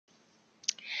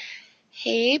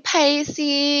Hey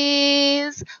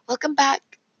Pisces! Welcome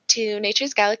back to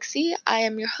Nature's Galaxy. I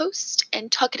am your host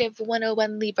and talkative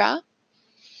 101 Libra.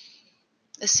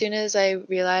 As soon as I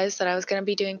realized that I was going to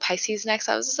be doing Pisces next,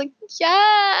 I was just like,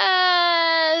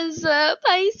 yes!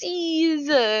 Pisces!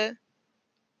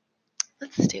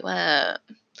 Let's do it.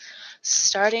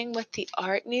 Starting with the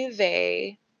Art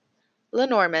Nouveau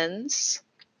Lenormands.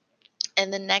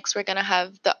 And then next we're going to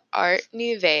have the Art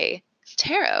Nouveau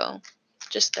Tarot.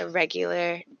 Just the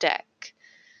regular deck.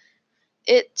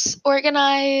 It's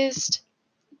organized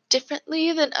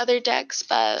differently than other decks,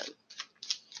 but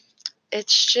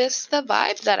it's just the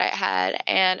vibe that I had,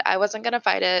 and I wasn't going to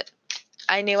fight it.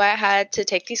 I knew I had to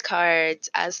take these cards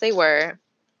as they were,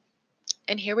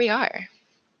 and here we are.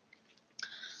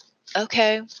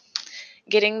 Okay,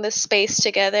 getting the space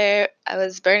together. I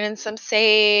was burning some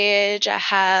sage. I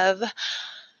have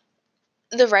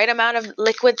the right amount of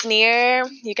liquids near.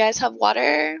 You guys have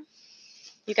water?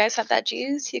 You guys have that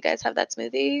juice? You guys have that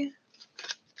smoothie?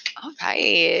 All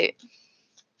right.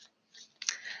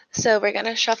 So we're going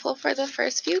to shuffle for the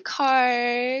first few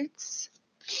cards.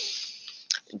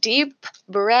 Deep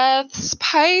breaths,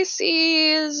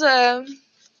 Pisces.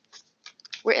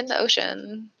 We're in the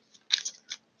ocean.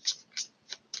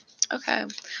 Okay.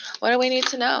 What do we need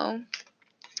to know?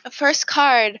 First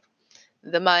card,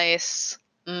 the mice.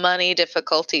 Money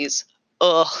difficulties.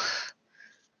 Ugh.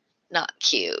 Not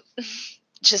cute.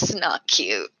 Just not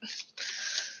cute.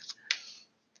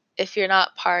 If you're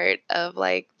not part of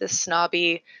like the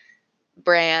snobby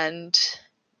brand,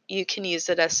 you can use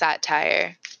it as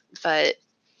satire, but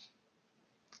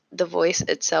the voice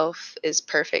itself is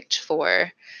perfect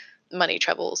for money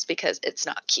troubles because it's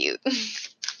not cute.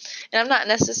 And I'm not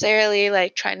necessarily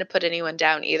like trying to put anyone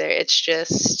down either. It's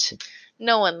just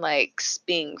no one likes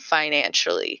being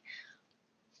financially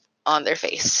on their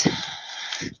face.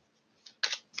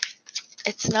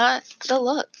 It's not the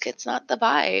look. It's not the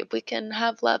vibe. We can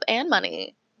have love and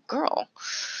money. Girl.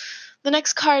 The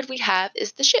next card we have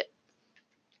is the ship.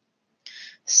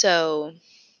 So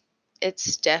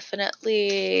it's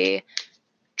definitely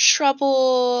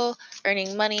trouble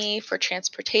earning money for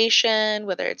transportation,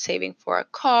 whether it's saving for a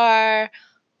car,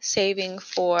 saving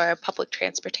for public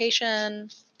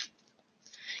transportation.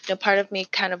 You know, part of me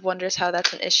kind of wonders how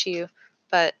that's an issue,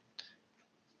 but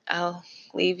I'll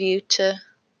leave you to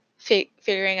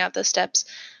figuring out the steps.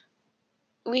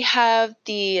 We have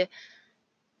the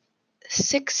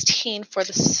 16 for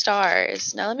the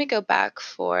stars. Now let me go back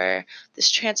for this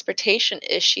transportation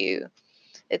issue.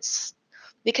 It's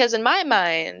because in my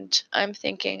mind, I'm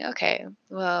thinking, okay,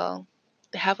 well,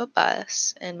 they have a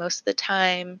bus, and most of the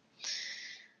time,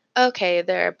 okay,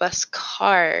 there are bus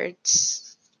cards.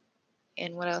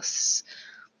 And what else?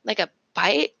 Like a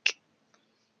bike.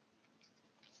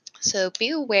 So be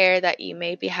aware that you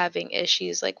may be having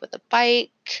issues like with a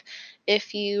bike.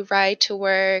 If you ride to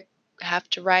work, have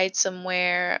to ride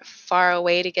somewhere far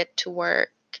away to get to work,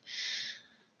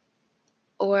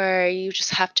 or you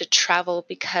just have to travel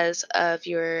because of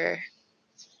the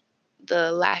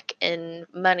lack in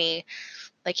money,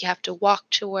 like you have to walk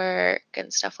to work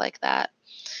and stuff like that.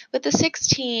 With the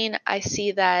 16, I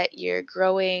see that you're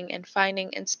growing and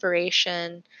finding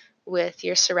inspiration with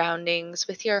your surroundings,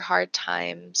 with your hard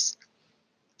times.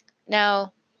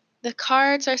 Now, the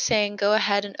cards are saying go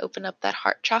ahead and open up that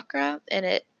heart chakra,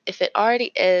 and if it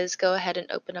already is, go ahead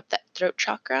and open up that throat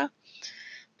chakra,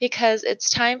 because it's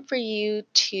time for you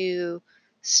to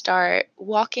start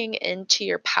walking into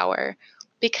your power,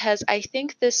 because I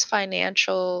think this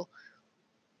financial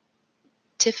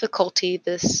difficulty,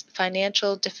 this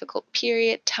financial difficult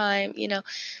period time,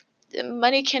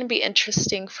 money can be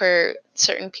interesting for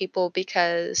certain people,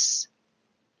 because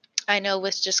I know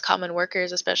with just common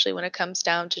workers, especially when it comes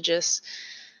down to just,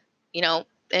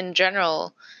 in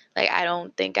general, like I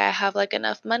don't think I have like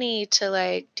enough money to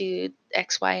like do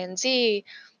X, Y, and Z.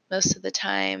 Most of the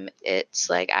time,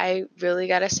 it's like I really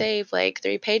gotta save like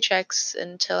 3 paychecks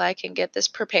until I can get this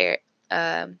prepared,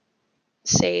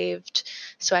 saved,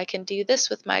 so I can do this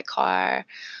with my car.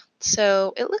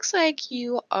 So it looks like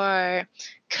you are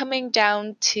coming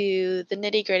down to the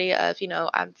nitty-gritty of,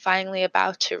 I'm finally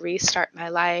about to restart my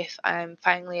life. I'm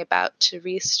finally about to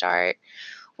restart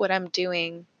what I'm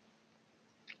doing.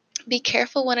 Be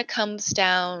careful when it comes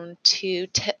down to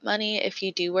tip money. If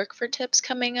you do work for tips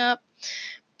coming up,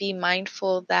 be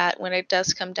mindful that when it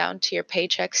does come down to your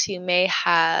paychecks, you may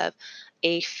have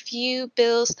a few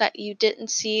bills that you didn't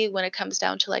see when it comes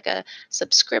down to like a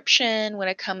subscription, when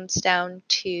it comes down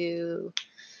to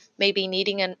maybe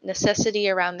needing a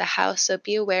necessity around the house. So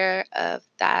be aware of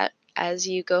that as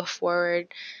you go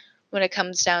forward when it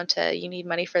comes down to you need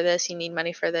money for this, you need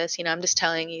money for this, I'm just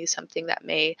telling you something that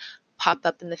may pop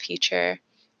up in the future.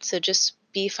 So just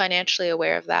be financially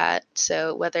aware of that.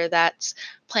 So whether that's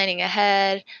planning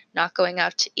ahead, not going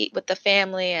out to eat with the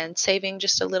family and saving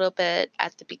just a little bit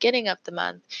at the beginning of the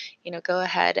month, go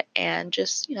ahead and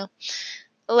just,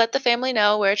 let the family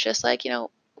know where it's just like,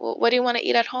 what do you want to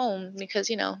eat at home?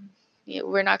 Because,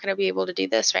 we're not going to be able to do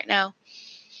this right now.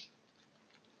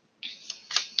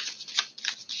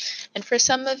 And for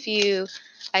some of you,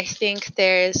 I think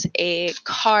there's a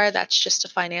car that's just a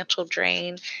financial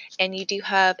drain, and you do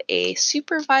have a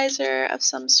supervisor of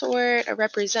some sort, a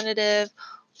representative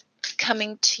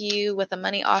coming to you with a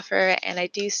money offer, and I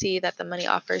do see that the money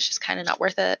offer is just kind of not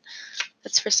worth it.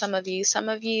 That's for some of you. Some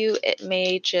of you, it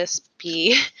may just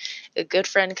be a good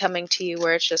friend coming to you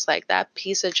where it's just like, that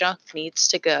piece of junk needs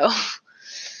to go.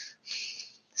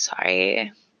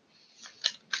 Sorry.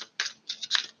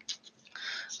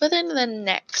 But then the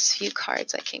next few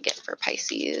cards I can get for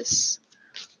Pisces.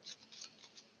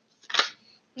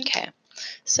 Okay,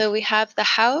 so we have the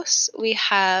house, we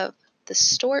have the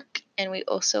stork, and we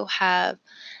also have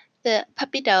the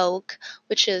puppy dog,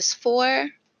 which is 4,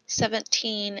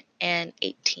 17, and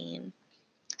 18.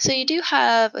 So you do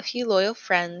have a few loyal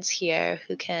friends here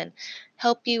who can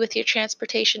help you with your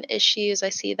transportation issues. I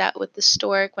see that with the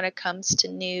stork when it comes to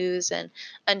news and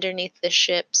underneath the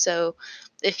ship. So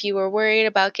if you were worried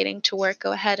about getting to work,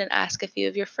 go ahead and ask a few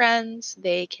of your friends.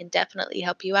 They can definitely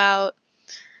help you out.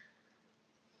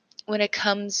 When it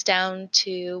comes down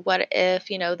to what if,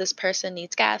 this person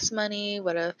needs gas money,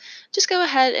 what if, just go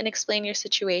ahead and explain your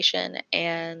situation,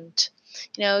 and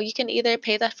you can either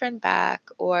pay that friend back,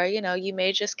 or you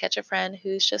may just catch a friend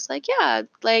who's just like, yeah,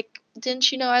 like,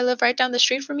 didn't you know I live right down the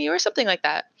street from you, or something like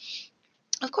that.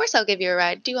 Of course I'll give you a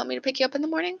ride. Do you want me to pick you up in the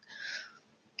morning?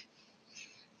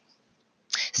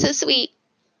 So sweet.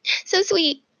 So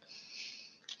sweet.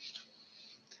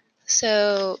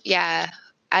 So yeah,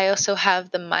 I also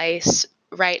have the mice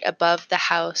right above the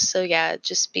house. So yeah,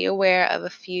 just be aware of a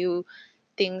few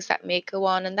things that may go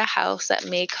on in the house that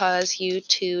may cause you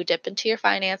to dip into your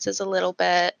finances a little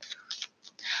bit.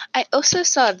 I also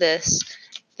saw this.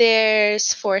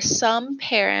 There's, for some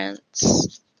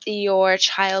parents, your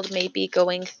child may be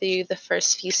going through the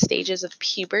first few stages of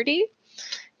puberty.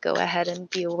 Go ahead and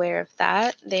be aware of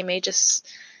that. They may just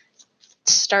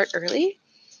start early.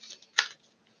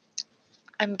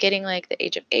 I'm getting like the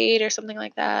age of 8 or something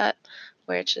like that,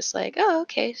 where it's just like, oh,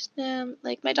 okay,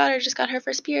 like my daughter just got her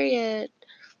first period.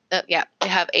 Yeah, we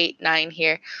have 8, 9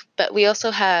 here, but we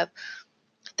also have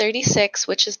 36,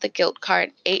 which is the guilt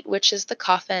card, 8, which is the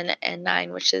coffin, and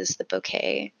 9, which is the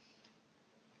bouquet.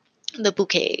 The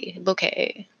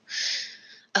bouquet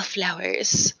of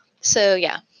flowers. So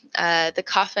yeah, the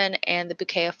coffin and the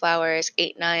bouquet of flowers,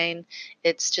 8, 9.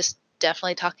 It's just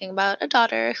definitely talking about a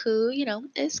daughter who,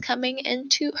 is coming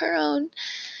into her own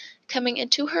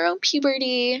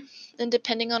puberty. And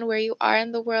depending on where you are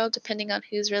in the world, depending on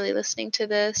who's really listening to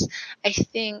this, I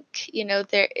think,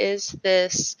 there is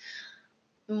this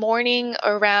mourning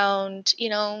around,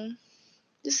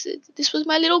 this was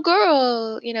my little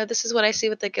girl. This is what I see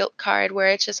with the guilt card, where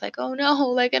it's just like, oh no,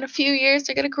 like in a few years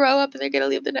they're going to grow up and they're going to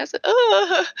leave the nest.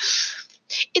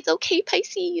 It's okay,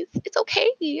 Pisces. It's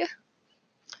okay.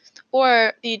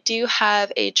 Or you do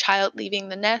have a child leaving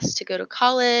the nest to go to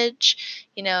college.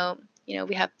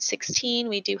 We have 16.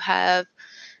 We do have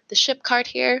the ship card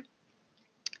here.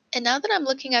 And now that I'm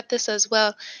looking at this as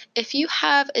well, if you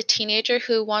have a teenager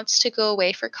who wants to go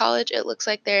away for college, it looks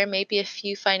like there may be a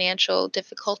few financial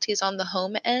difficulties on the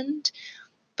home end.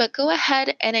 But go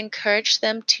ahead and encourage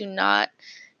them to not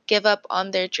give up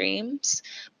on their dreams.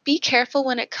 Be careful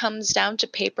when it comes down to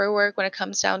paperwork, when it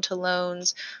comes down to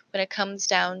loans, when it comes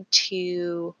down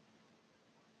to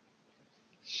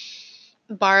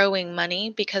borrowing money,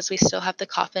 because we still have the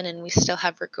coffin and we still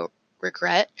have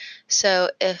regret. So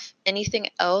if anything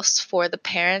else for the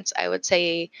parents, I would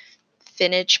say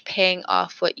finish paying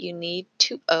off what you need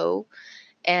to owe,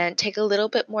 and take a little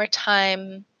bit more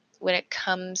time when it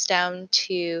comes down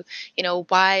to,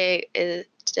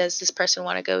 does this person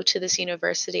want to go to this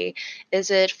university? Is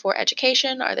it for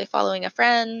education? Are they following a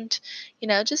friend?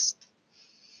 Just,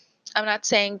 I'm not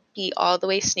saying be all the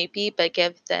way snoopy, but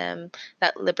give them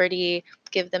that liberty,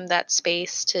 give them that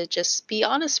space to just be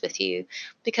honest with you.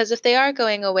 Because if they are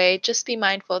going away, just be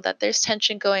mindful that there's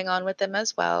tension going on with them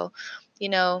as well.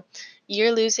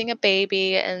 You're losing a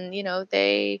baby, and,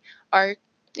 they are,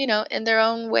 in their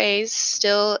own ways,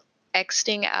 still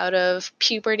exiting out of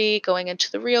puberty, going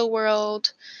into the real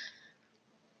world.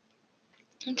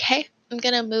 Okay, I'm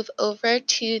going to move over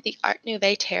to the Art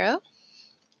Nouveau Tarot.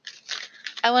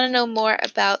 I want to know more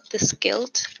about this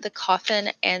guilt, the coffin,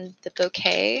 and the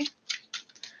bouquet.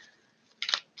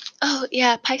 Oh,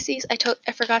 yeah, Pisces,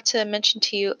 I forgot to mention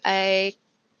to you, I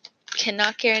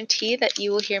cannot guarantee that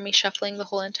you will hear me shuffling the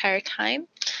whole entire time,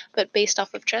 but based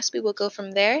off of trust, we will go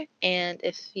from there. And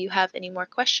if you have any more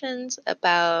questions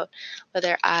about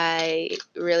whether I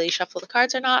really shuffle the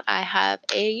cards or not, I have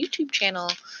a YouTube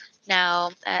channel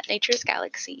now at Nature's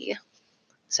Galaxy.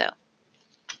 So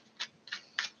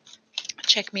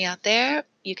check me out there.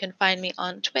 You can find me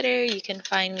on Twitter. You can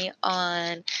find me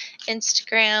on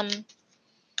Instagram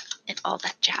and all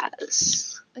that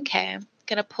jazz. Okay, I'm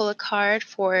gonna pull a card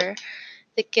for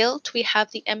the guilt. We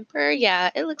have the Emperor. Yeah,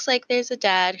 it looks like there's a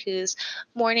dad who's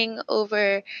mourning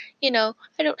over, I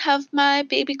don't have my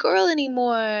baby girl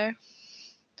anymore,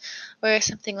 or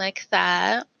something like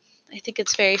that. I think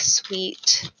it's very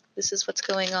sweet. This is what's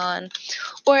going on.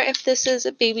 Or if this is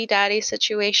a baby daddy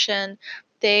situation,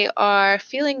 they are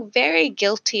feeling very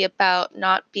guilty about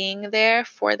not being there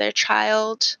for their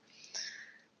child.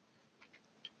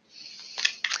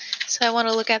 So I want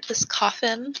to look at this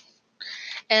coffin.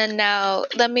 And now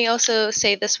let me also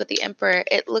say this with the Emperor.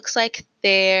 It looks like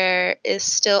there is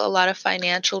still a lot of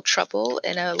financial trouble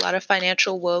and a lot of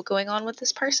financial woe going on with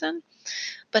this person.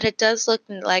 But it does look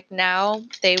like now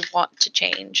they want to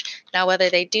change. Now, whether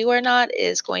they do or not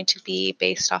is going to be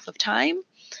based off of time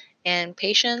and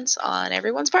patience on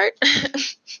everyone's part.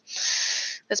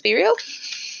 Let's be real.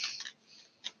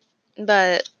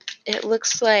 But it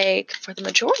looks like for the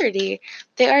majority,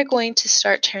 they are going to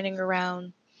start turning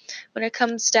around. When it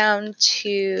comes down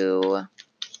to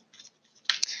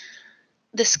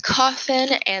this coffin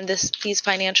and these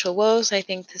financial woes, I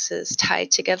think this is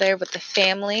tied together with the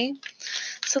family.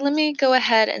 So let me go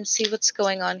ahead and see what's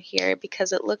going on here,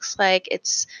 because it looks like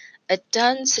it's a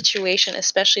done situation,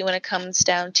 especially when it comes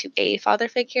down to a father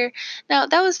figure. Now,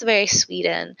 that was the very sweet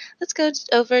end. Let's go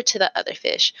over to the other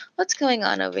fish. What's going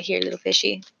on over here, little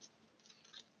fishy?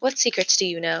 What secrets do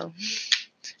you know?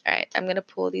 All right, I'm going to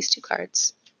pull these two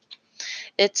cards.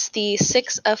 It's the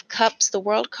Six of Cups, the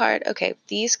World card. Okay,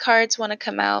 these cards want to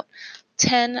come out.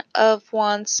 10 of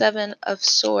Wands, 7 of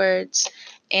Swords,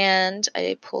 and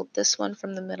I pulled this one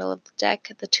from the middle of the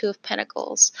deck, the Two of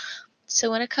Pentacles. So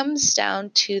when it comes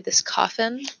down to this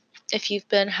coffin, if you've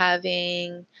been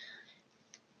having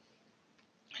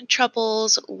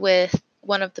troubles with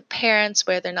one of the parents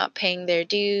where they're not paying their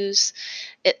dues,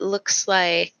 it looks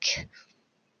like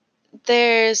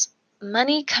there's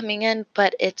money coming in,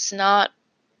 but it's not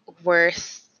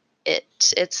worth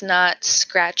it. It's not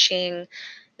scratching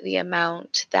the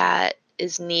amount that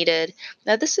is needed.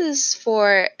 Now, this is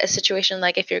for a situation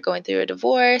like if you're going through a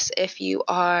divorce, if you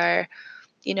are,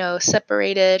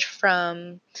 separated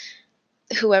from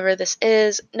whoever this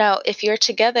is. Now, if you're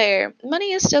together,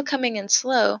 money is still coming in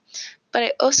slow. But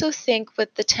I also think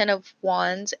with the 10 of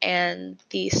Wands and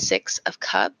the 6 of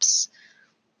Cups,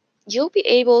 you'll be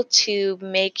able to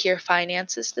make your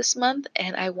finances this month.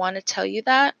 And I want to tell you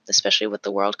that, especially with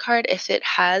the World card, if it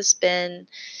has been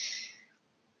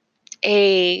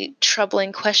a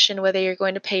troubling question whether you're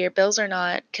going to pay your bills or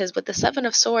not, because with the Seven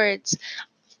of Swords,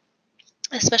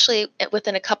 especially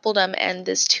within a coupledom and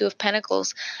this Two of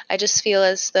Pentacles, I just feel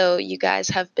as though you guys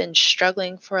have been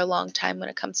struggling for a long time when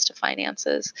it comes to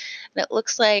finances. And it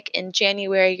looks like in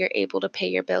January you're able to pay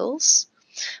your bills,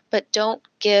 but don't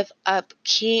give up.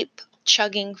 Keep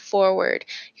chugging forward.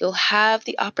 You'll have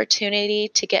the opportunity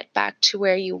to get back to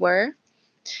where you were.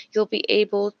 You'll be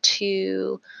able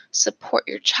to support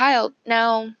your child.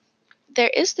 Now, there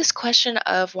is this question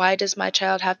of why does my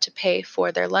child have to pay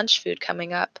for their lunch food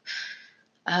coming up?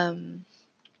 And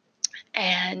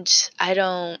I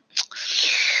don't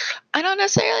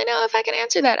necessarily know if I can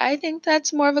answer that. I think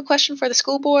that's more of a question for the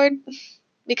school board,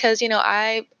 because,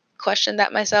 I questioned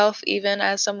that myself, even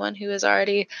as someone who has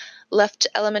already left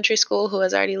elementary school, who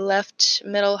has already left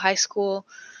middle, high school.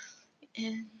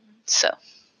 And so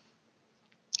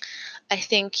I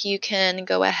think you can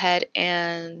go ahead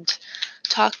and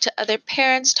talk to other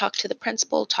parents, talk to the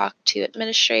principal, talk to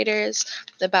administrators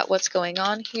about what's going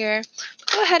on here.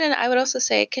 Go ahead, and I would also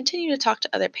say continue to talk to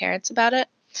other parents about it.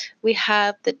 We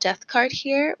have the Death card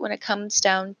here when it comes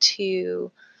down to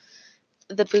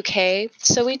the bouquet.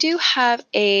 So we do have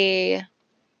I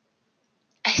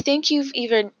think you've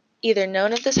either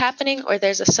known of this happening or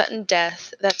there's a sudden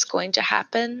death that's going to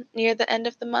happen near the end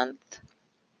of the month.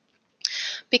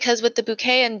 Because with the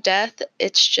bouquet and death,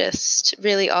 it's just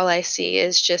really all I see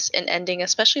is just an ending,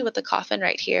 especially with the coffin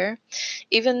right here.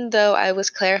 Even though I was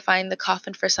clarifying the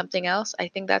coffin for something else, I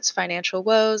think that's financial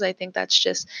woes. I think that's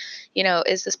just,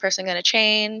 is this person going to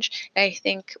change? And I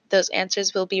think those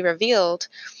answers will be revealed.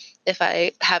 if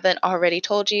I haven't already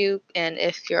told you, and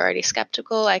if you're already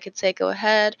skeptical, I could say go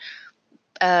ahead,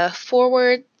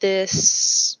 forward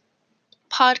this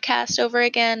podcast over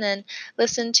again and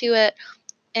listen to it.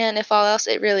 And if all else,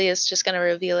 it really is just going to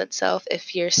reveal itself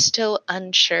if you're still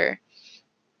unsure.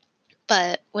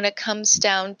 But when it comes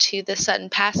down to the sudden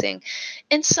passing,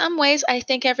 in some ways, I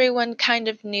think everyone kind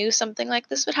of knew something like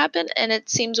this would happen, and it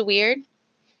seems weird.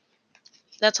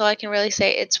 That's all I can really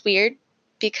say. It's weird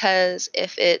because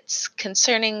if it's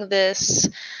concerning this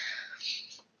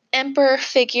emperor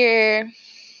figure,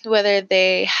 whether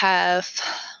they have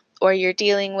or you're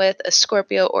dealing with a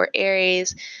Scorpio or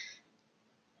Aries,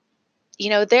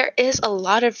 there is a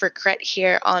lot of regret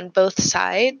here on both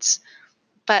sides,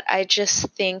 but I just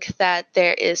think that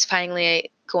there is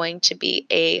finally going to be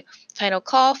a final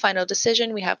call, final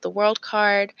decision. We have the World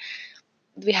card,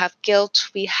 we have guilt,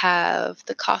 we have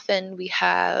the coffin, we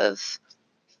have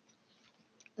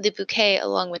the bouquet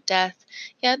along with death.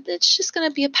 Yeah, it's just going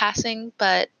to be a passing,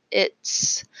 but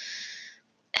it's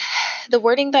the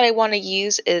wording that I want to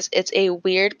use is it's a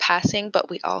weird passing, but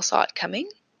we all saw it coming.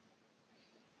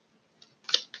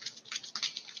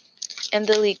 And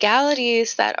the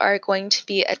legalities that are going to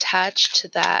be attached to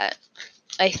that,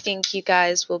 I think you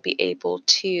guys will be able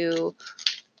to.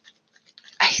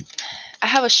 I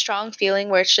have a strong feeling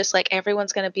where it's just like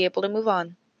everyone's going to be able to move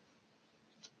on.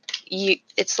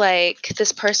 It's like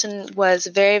this person was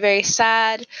very, very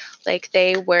sad, like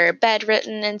they were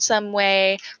bedridden in some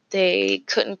way, they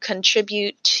couldn't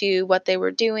contribute to what they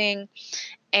were doing,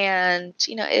 and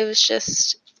it was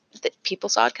just that people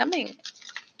saw it coming.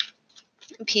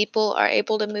 People are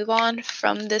able to move on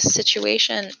from this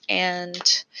situation,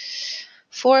 and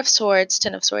Four of Swords,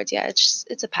 Ten of Swords, yeah,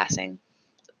 it's a passing.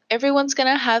 Everyone's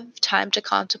gonna have time to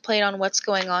contemplate on what's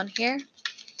going on here,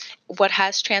 what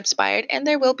has transpired, and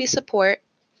there will be support.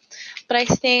 But I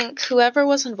think whoever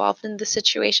was involved in the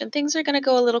situation, things are going to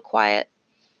go a little quiet.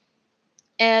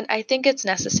 And I think it's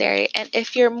necessary. And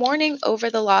if you're mourning over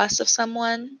the loss of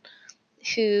someone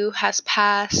who has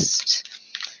passed,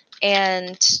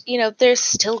 and, there's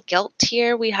still guilt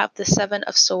here. We have the Seven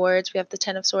of Swords, we have the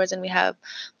Ten of Swords, and we have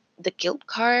the guilt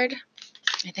card.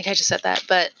 I think I just said that,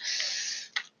 but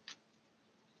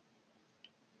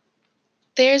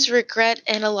there's regret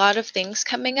and a lot of things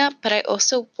coming up, but I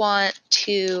also want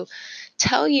to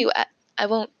tell you, I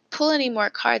won't pull any more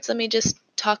cards. Let me just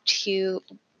talk to you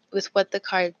with what the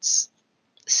cards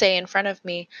say in front of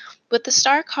me. With the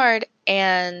Star card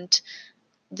and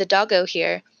the doggo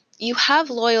here, you have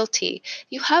loyalty.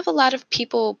 You have a lot of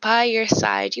people by your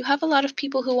side. You have a lot of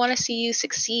people who want to see you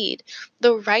succeed.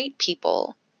 The right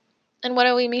people. And what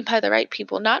do we mean by the right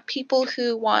people? Not people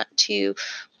who want to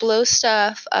blow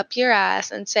stuff up your ass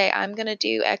and say, I'm going to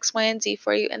do X, Y, and Z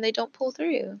for you, and they don't pull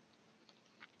through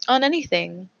on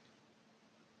anything.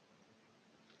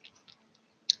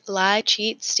 Lie,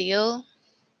 cheat, steal.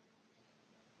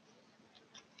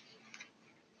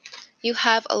 You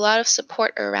have a lot of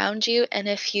support around you, and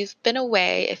if you've been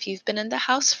away, if you've been in the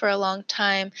house for a long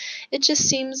time, it just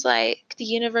seems like the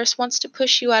universe wants to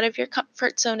push you out of your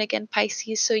comfort zone again,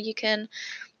 Pisces, so you can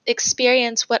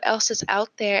experience what else is out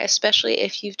there, especially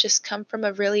if you've just come from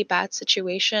a really bad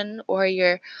situation or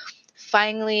you're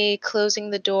finally closing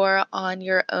the door on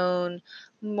your own,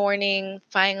 mourning,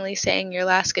 finally saying your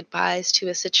last goodbyes to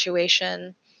a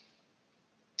situation.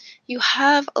 You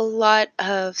have a lot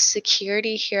of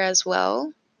security here as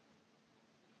well.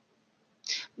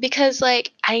 Because,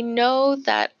 I know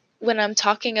that when I'm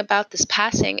talking about this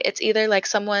passing, it's either like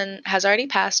someone has already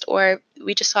passed or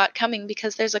we just saw it coming,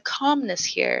 because there's a calmness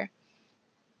here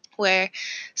where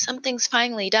something's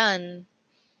finally done.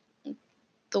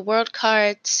 The World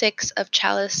card, Six of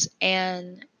Chalice,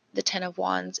 and the Ten of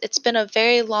Wands. It's been a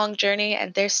very long journey,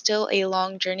 and there's still a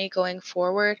long journey going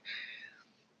forward.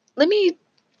 Let me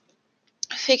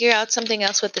figure out something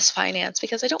else with this finance,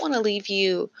 because I don't want to leave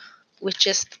you with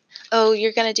just, oh,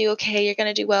 you're going to do okay, you're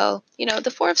going to do well. The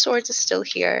Four of Swords is still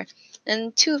here,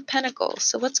 and Two of Pentacles.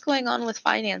 So what's going on with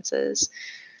finances?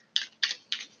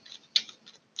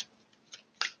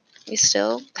 You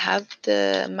still have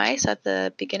the mice at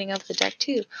the beginning of the deck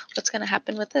too. What's going to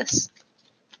happen with this?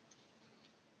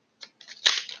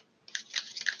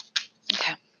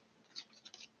 Okay.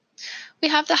 We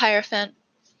have the Hierophant.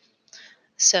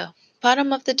 So,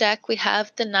 bottom of the deck, we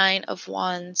have the Nine of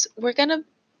Wands.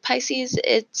 Pisces,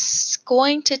 it's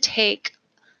going to take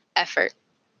effort.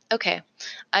 Okay,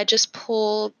 I just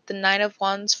pulled the Nine of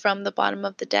Wands from the bottom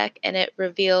of the deck, and it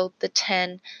revealed the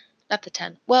 10, not the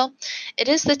 10. Well, it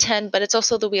is the 10, but it's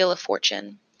also the Wheel of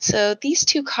Fortune. So these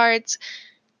two cards,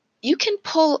 you can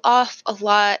pull off a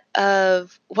lot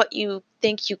of what you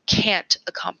think you can't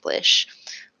accomplish,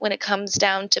 when it comes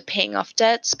down to paying off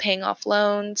debts, paying off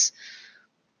loans,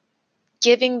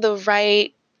 giving the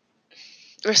right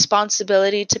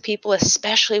responsibility to people,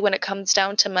 especially when it comes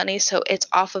down to money, so it's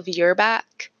off of your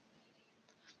back,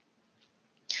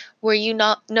 where you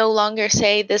no longer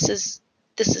say, this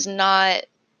is not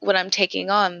what I'm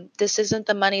taking on. This isn't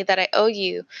the money that I owe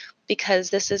you, because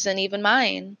this isn't even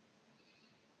mine.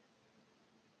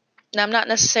 And I'm not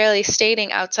necessarily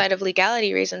stating outside of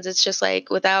legality reasons. It's just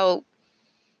like, without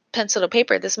pencil to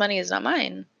paper, this money is not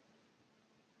mine.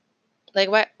 Like,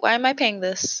 why am I paying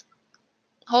this?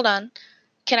 Hold on.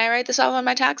 Can I write this off on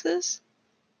my taxes?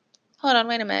 Hold on,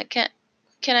 wait a minute.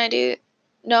 Can I do?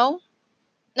 No?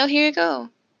 No, here you go.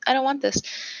 I don't want this.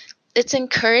 It's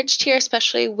encouraged here,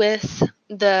 especially with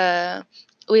the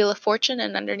Wheel of Fortune,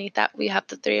 and underneath that we have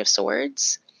the Three of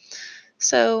Swords.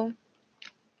 So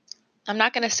I'm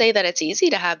not going to say that it's easy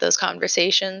to have those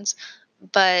conversations,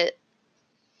 but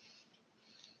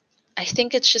I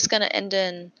think it's just going to end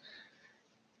in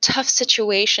tough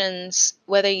situations,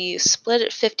 whether you split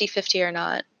it 50-50 or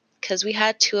not, because we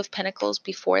had Two of Pentacles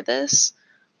before this.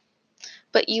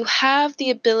 But you have the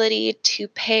ability to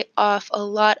pay off a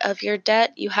lot of your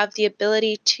debt. You have the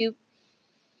ability to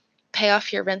pay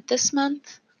off your rent this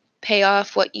month, pay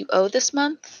off what you owe this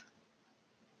month.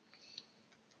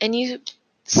 And you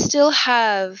still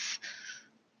have,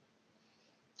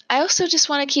 I also just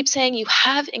want to keep saying, you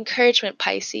have encouragement,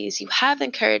 Pisces. You have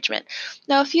encouragement.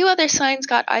 Now, a few other signs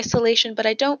got isolation, but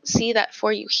I don't see that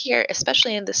for you here,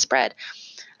 especially in the spread.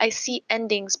 I see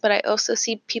endings, but I also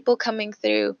see people coming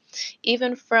through,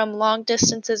 even from long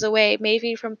distances away,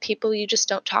 maybe from people you just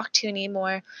don't talk to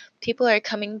anymore. People are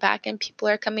coming back and people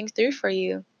are coming through for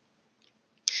you.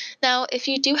 Now, if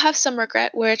you do have some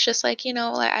regret where it's just like,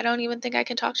 like, I don't even think I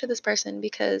can talk to this person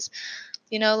because,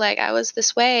 like, I was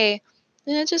this way,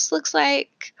 then it just looks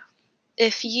like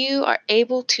if you are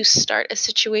able to start a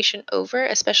situation over,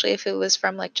 especially if it was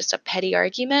from like just a petty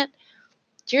argument,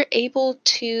 you're able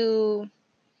to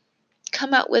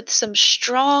come out with some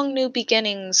strong new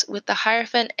beginnings with the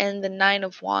Hierophant and the Nine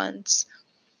of Wands.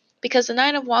 Because the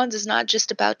Nine of Wands is not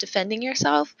just about defending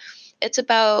yourself, it's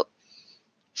about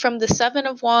from the Seven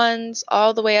of Wands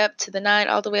all the way up to the 9,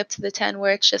 all the way up to the 10,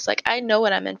 where it's just like, I know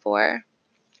what I'm in for.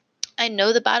 I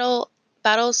know the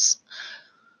battles.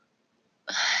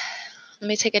 Let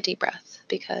me take a deep breath,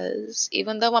 because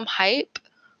even though I'm hype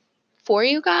for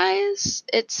you guys,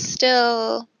 it's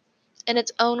still in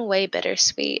its own way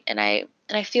bittersweet, and I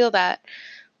feel that.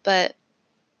 But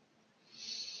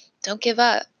don't give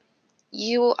up.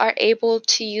 You are able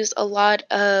to use a lot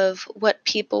of what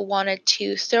people wanted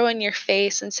to throw in your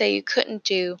face and say you couldn't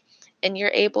do, and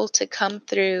you're able to come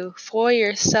through for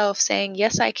yourself saying,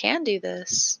 yes, I can do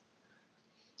this.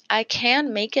 I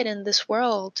can make it in this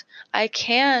world. I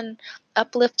can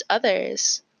uplift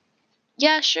others.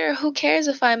 Yeah, sure, who cares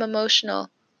if I'm emotional?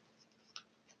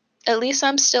 At least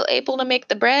I'm still able to make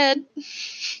the bread.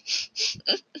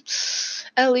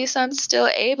 At least I'm still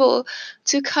able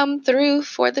to come through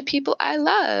for the people I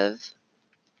love.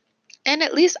 And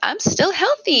at least I'm still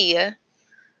healthy.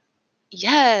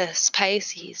 Yes,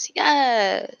 Pisces.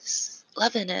 Yes.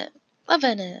 Loving it.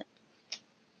 Loving it.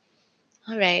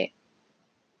 All right.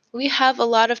 We have a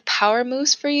lot of power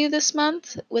moves for you this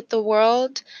month with the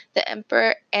World, the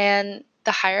Emperor, and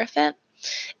the Hierophant.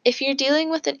 If you're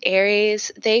dealing with an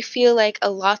Aries, they feel like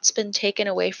a lot's been taken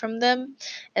away from them,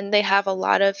 and they have a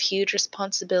lot of huge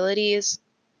responsibilities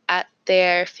at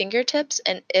their fingertips.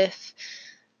 And if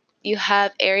you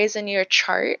have Aries in your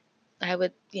chart, I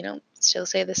would, still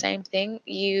say the same thing.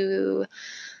 You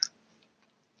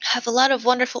have a lot of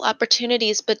wonderful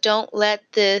opportunities, but don't let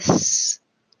this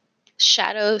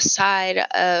shadow side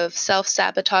of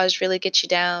self-sabotage really get you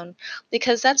down,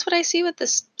 because that's what I see with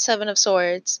this Seven of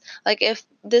Swords. Like, if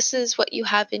this is what you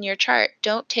have in your chart,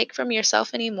 don't take from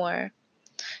yourself anymore.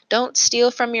 Don't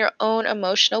steal from your own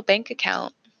emotional bank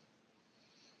account.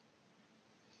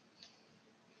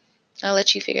 I'll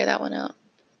let you figure that one out.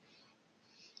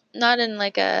 Not in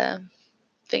like a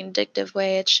vindictive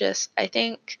way. It's just, I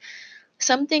think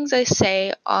some things I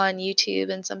say on YouTube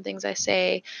and some things I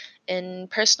say in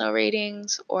personal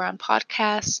readings or on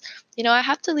podcasts, I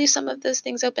have to leave some of those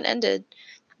things open-ended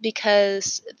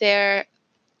because they're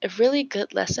a really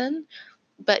good lesson,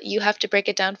 but you have to break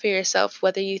it down for yourself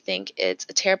whether you think it's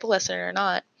a terrible lesson or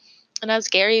not. And as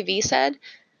Gary Vee said,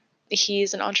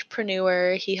 he's an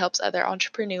entrepreneur. He helps other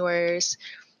entrepreneurs.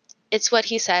 It's what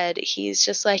he said. He's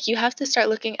just like, you have to start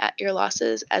looking at your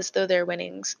losses as though they're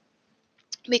winnings.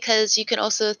 Because you can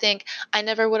also think, I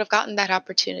never would have gotten that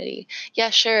opportunity.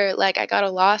 Yeah, sure, like I got a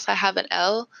loss, I have an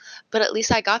L, but at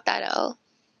least I got that L.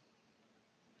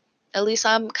 At least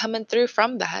I'm coming through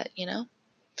from that, you know?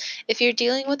 If you're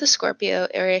dealing with a Scorpio,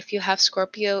 or if you have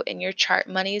Scorpio in your chart,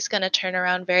 money's going to turn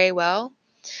around very well,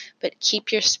 but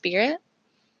keep your spirit.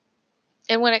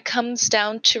 And when it comes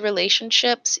down to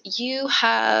relationships, you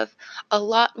have a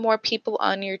lot more people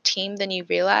on your team than you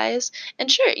realize. And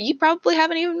sure, you probably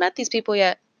haven't even met these people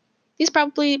yet. These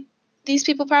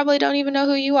people probably don't even know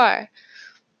who you are.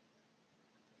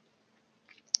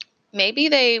 Maybe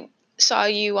they saw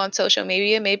you on social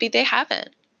media, maybe they haven't.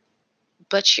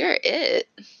 But you're it.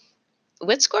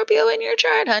 With Scorpio in your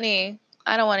chart, honey,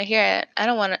 I don't want to hear it. I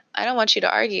don't want you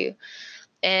to argue.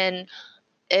 And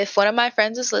if one of my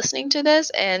friends is listening to this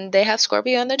and they have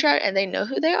Scorpio in their chart and they know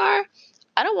who they are,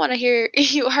 I don't want to hear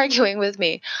you arguing with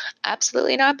me.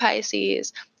 Absolutely not,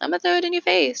 Pisces. I'm going to throw it in your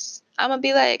face. I'm going to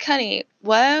be like, honey,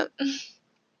 what?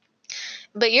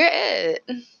 But you're it.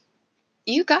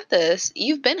 You got this.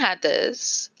 You've been had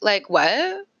this. Like,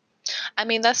 what? I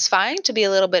mean, that's fine to be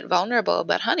a little bit vulnerable,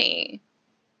 but honey,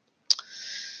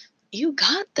 you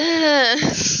got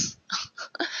this.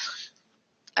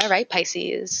 All right,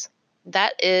 Pisces.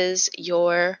 That is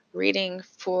your reading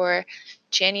for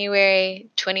January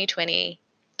 2020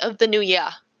 of the new year.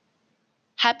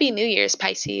 Happy New Year's,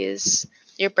 Pisces.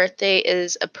 Your birthday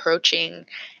is approaching,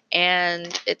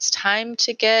 and it's time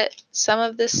to get some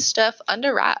of this stuff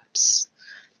under wraps.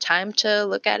 Time to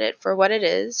look at it for what it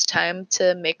is. Time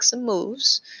to make some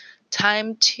moves.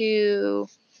 Time to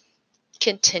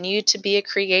continue to be a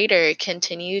creator.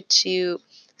 Continue to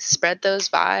spread those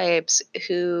vibes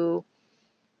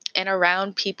and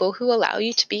around people who allow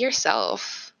you to be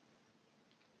yourself.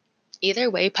 Either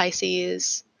way,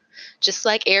 Pisces, just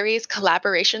like Aries,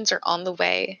 collaborations are on the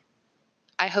way.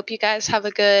 I hope you guys have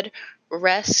a good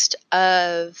rest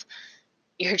of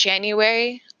your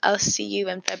January. I'll see you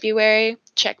in February.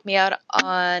 Check me out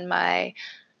on my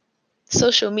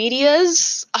social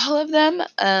medias, all of them.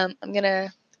 I'm going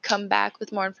to come back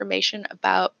with more information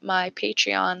about my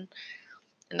Patreon,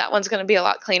 and that one's going to be a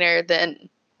lot cleaner than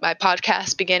my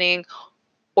podcast beginning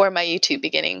or my YouTube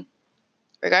beginning.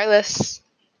 Regardless,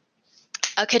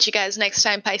 I'll catch you guys next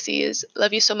time, Pisces.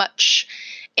 Love you so much.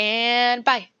 And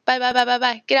bye. Bye, bye, bye, bye,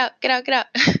 bye. Get out, get out, get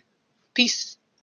out. Peace.